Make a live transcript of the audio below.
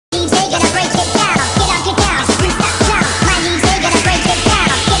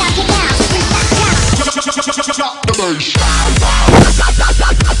Is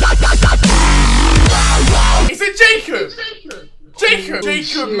it Jacob?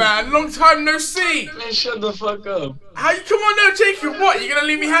 Jacob, man, long time no see. Man, shut the fuck up. How you come on now, Jacob? What? You gonna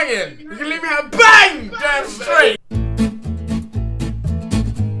leave me hanging? You gonna leave me hanging? Bang! Damn straight.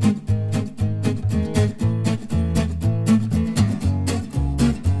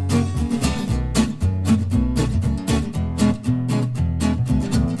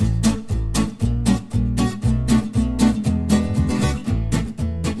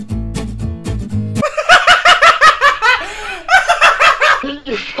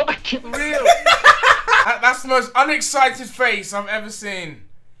 That's the most unexcited face I've ever seen.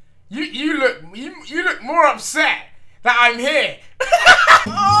 You look more upset that I'm here.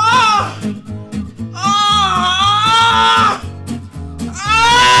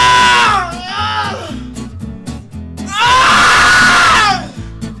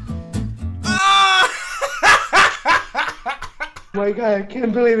 My God, I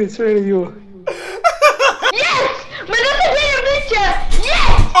can't believe it's really you. Yes! My little picture!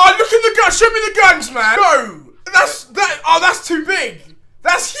 Yes! Oh, look at the gun! Show me the guns, man! Go! That's too big!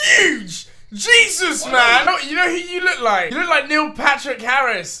 That's huge! Jesus, man! You know who you look like? You look like Neil Patrick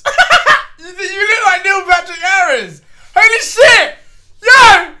Harris. You look like Neil Patrick Harris! Holy shit!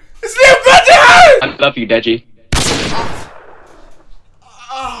 Yo! It's Neil Patrick Harris! I love you, Deji.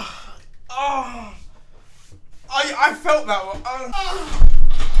 I felt that one.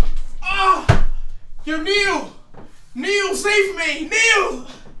 Yo, Neil! Neil, save me! Neil!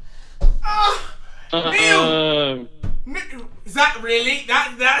 Neil! Is that really?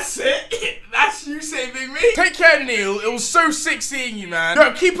 That's it? That's you saving me? Take care, Neil. It was so sick seeing you, man.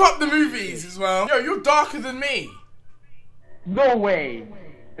 Yo, keep up the movies as well. Yo, you're darker than me. No way.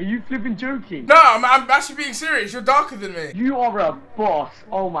 Are you flipping joking? No, I'm actually being serious. You're darker than me. You are a boss.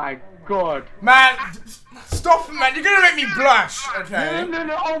 Oh my God. Man, stop it, man. You're gonna make me blush, okay?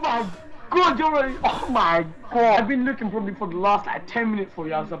 No. Oh my God, oh my God. I've been looking probably for the last like 10 minutes for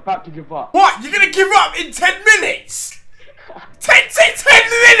you. I was about to give up. What? You're gonna give up in 10 minutes? 10 minutes?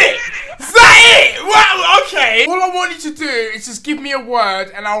 Is that it? Wow, okay. All I want you to do is just give me a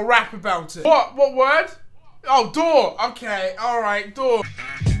word and I'll rap about it. What word? Oh, door. Okay, alright, door.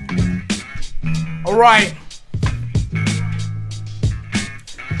 Alright.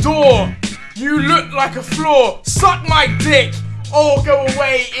 Door. You look like a floor. Suck my dick. Or go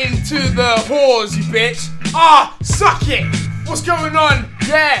away into the whores, you bitch. Suck it. What's going on?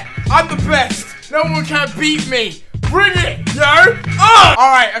 Yeah, I'm the best. No one can beat me. Bring it, yo.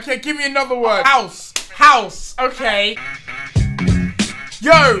 Alright, okay, give me another word. House, okay.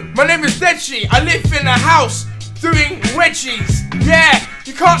 Yo, my name is Deji. I live in a house doing wedgies. Yeah,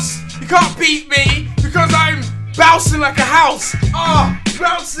 you can't beat me because I'm bouncing like a house.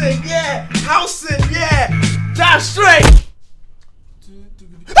 Bouncing, yeah. Housing, yeah. Damn straight.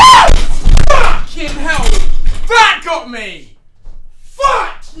 Fucking hell. That got me.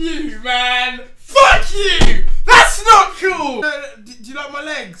 Fuck you, man. Fuck you. That's not cool. Do you like my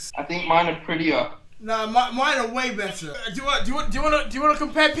legs? I think mine are prettier. Nah, mine are way better. Do you want to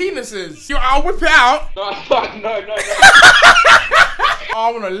compare penises? I'll whip it out. No.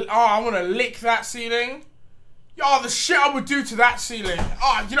 I wanna lick that ceiling. The shit I would do to that ceiling.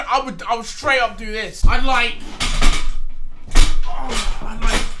 I would straight up do this. I'd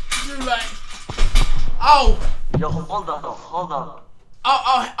Yo, hold on.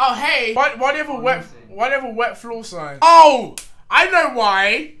 Oh, hey. Why do you have a wet floor sign? Oh, I know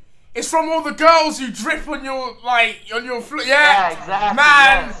why. It's from all the girls who drip on your floor. Yeah, exactly.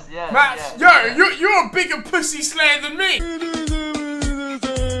 Man, yes. Yo, you're a bigger pussy slayer than me.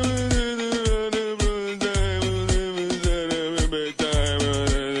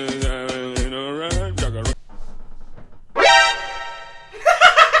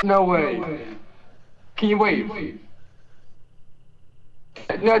 No way. Can you wait?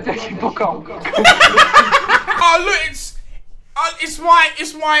 No, Deji, book up. Oh look, it's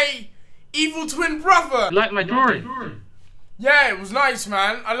my evil twin brother. You like my drawing? Yeah, it was nice,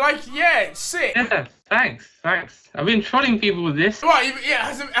 man. Yeah, it's sick. Yeah, thanks. I've been trolling people with this. What? Yeah,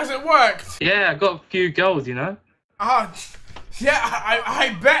 has it worked? Yeah, I got a few goals, you know. Yeah,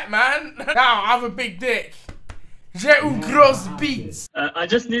 I bet, man. Now I have a big dick. J'ai une grosse bite. I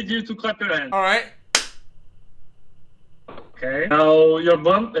just need you to clap your hands. All right. Okay. Now your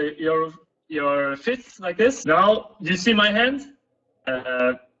bum, your fists like this. Now, do you see my hand?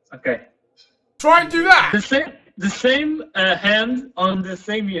 Okay. Try and do that. The same hand on the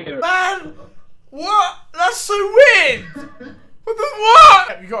same ear. Man, what? That's so weird.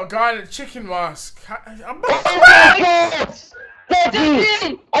 What? You got a guy in a chicken mask.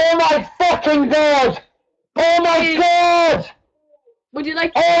 Deji! Oh my fucking God! Oh my god! Would you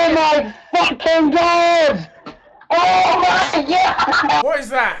like? Oh my fucking god! Oh my god! What is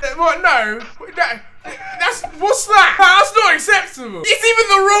that? What? No. What's that? That's not acceptable. It's even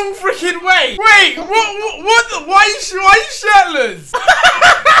the wrong freaking way. Wait, what why are you shirtless?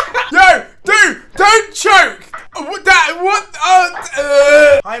 Yo, dude, don't choke.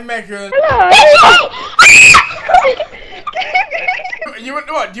 Hi, Megan. You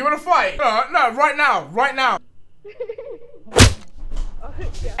want what? Do you want to fight? No, right now.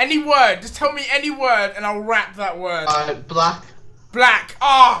 Any word, just tell me any word and I'll rap that word. Black. Black.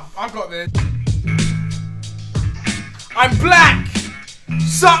 Ah, I got this. I'm black.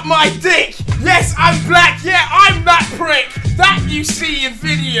 Suck my dick. Yes, I'm black. Yeah, I'm that prick that you see in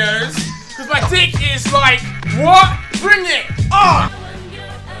videos. Because my dick is like, what? Bring it. Ah.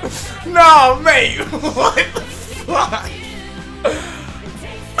 No, mate. What the fuck?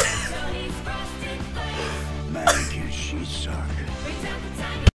 Man, can she suck.